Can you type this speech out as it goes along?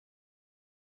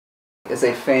is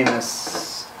a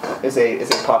famous, is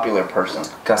a popular person.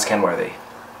 Gus Kenworthy.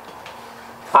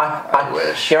 I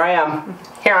wish. Here I am.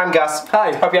 Here I'm Gus.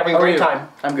 Hi. Hope you're having a great time.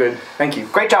 I'm good. Thank you.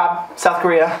 Great job, South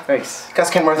Korea. Thanks. Gus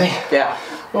Kenworthy. Yeah.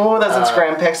 Oh, those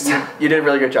Instagram pics. You did a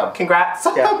really good job. Congrats.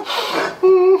 Yeah.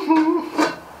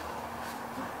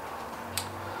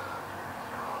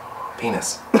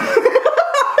 Penis.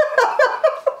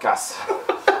 Gus.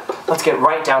 Let's get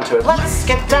right down to it. Let's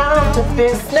get down to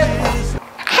business.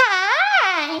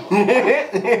 Hi!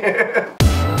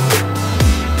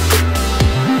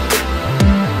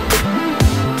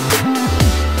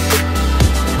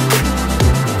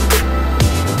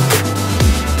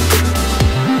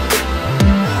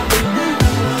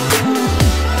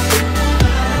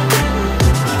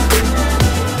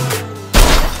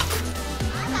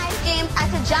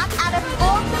 Jump out of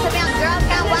school to be on Girls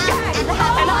Gone Wild and to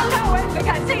have fun.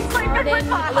 Because he's sleeping with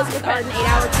Mama. Elizabeth Arden,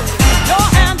 8-hour commute. Your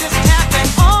hand is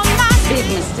tapping on my Big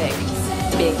mistake.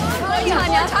 Big. Boy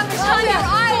Tanya, Tanya,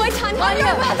 boy Tanya, on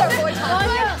your mother, boy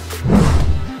Tanya.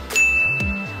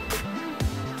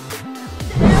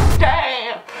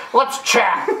 Damn! Let's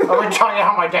chat. Let me tell you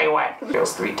how my day went.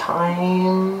 Feels 3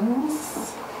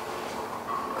 times.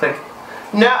 Click.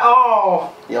 No! Oh.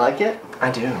 You like it?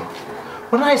 I do.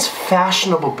 What a nice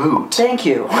fashionable boot. Thank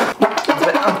you.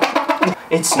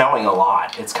 It's snowing a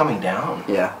lot. It's coming down.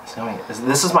 Yeah. It's snowing.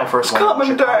 This is my first one.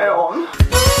 Coming down.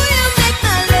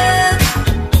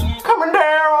 Coming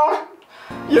down.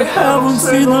 You haven't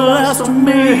seen the last of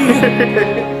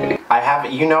me. I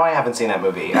haven't. You know I haven't seen that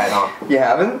movie. I don't. You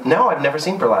haven't? No, I've never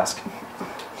seen Burlesque.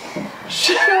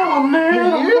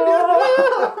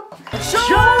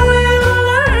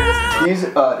 These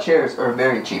chairs are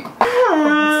very cheap.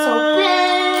 So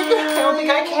big. I don't think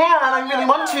I can. I really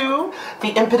want to. The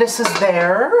impetus is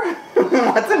there.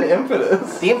 What's an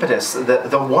impetus? The impetus,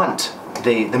 the want,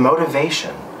 the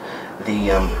motivation, the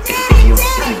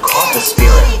if you caught the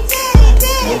spirit,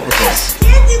 the impetus.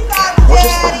 Or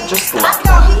just the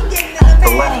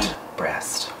left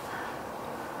breast.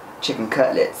 Chicken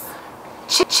cutlets.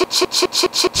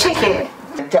 Chicken.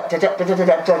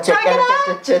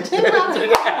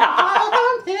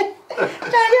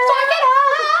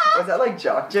 Was that like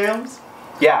jock jams?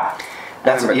 Yeah.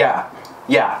 That's yeah.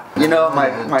 Yeah. You know,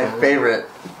 my favorite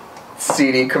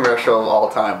CD commercial of all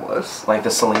time was Like the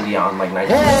Celine Dion, like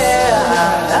 19.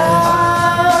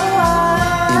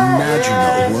 Imagine a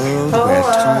world where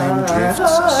time drifts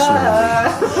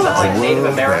slowly. Like Native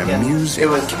American. Where music It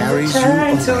was carries you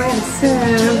away.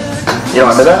 You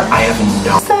remember that? I have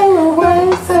no.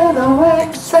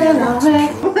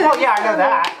 Oh yeah, I know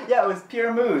that. Yeah, it was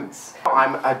Pure Moods.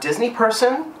 I'm a Disney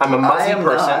person. I'm a Muzzy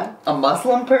person. Not a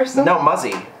Muslim person? No,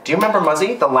 Muzzy. Do you remember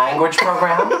Muzzy, the language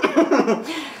program?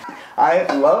 I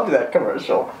loved that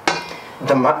commercial.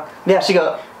 The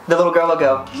The little girl will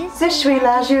go, Je suis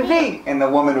la juvie. And the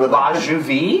woman would La like,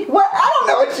 Juvie? what? I don't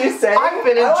know what she's saying. I've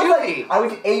been in juvie. I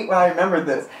was 8 when I remembered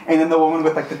this. And then the woman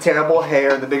with like the terrible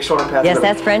hair, the big shoulder pads. Yes,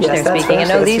 that's French they're speaking, and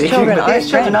no, these children aren't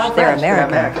French, they're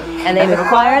American. And they've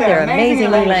acquired their amazing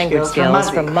new language skills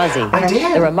from Muzzy. I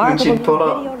did. The remarkable And she'd pull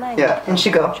up. video language. Yeah, and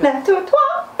she'd go, "Let's do it,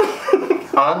 toi."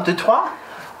 Un, deux, trois?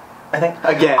 I think.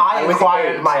 Again, I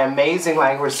acquired my amazing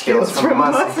language skills from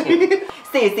Muzzy.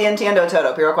 Sí, sí, entiendo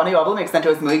todo, pero cuando yo hablo mi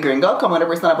acento es muy gringo, como una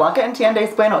persona blanca entiende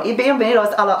español. Y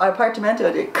bienvenidos al apartamento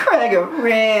de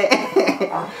Gregory.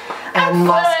 En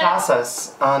las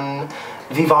casas, en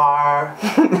vivar,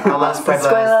 a las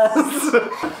pueblas.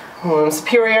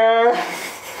 Superior.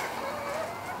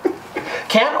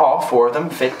 Can't all 4 of them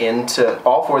fit into,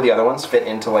 all 4 of the other ones fit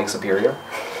into Lake Superior?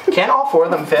 Can't all 4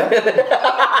 of them fit?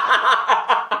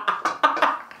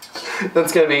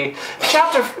 That's gonna be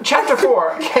chapter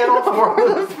 4. Can all 4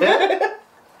 of them fit?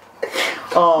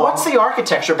 Oh. What's the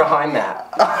architecture behind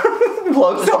that?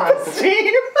 Low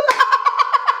self-esteem.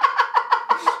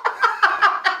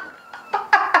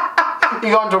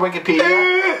 You go into Wikipedia.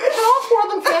 Can all 4 of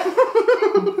them fit?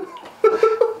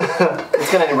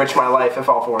 It's gonna enrich my life if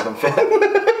all 4 of them fit.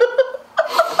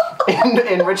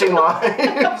 Enriching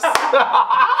lives.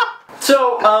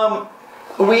 So,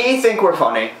 we think we're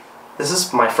funny. This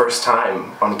is my first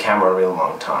time on camera in a real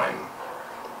long time.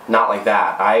 Not like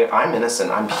that. I'm innocent.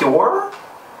 I'm pure.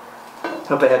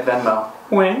 Hope I had Venmo.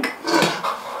 Wink.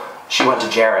 She went to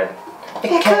Jared.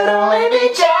 It could only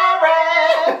be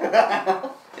Jared.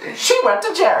 She went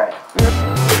to Jared.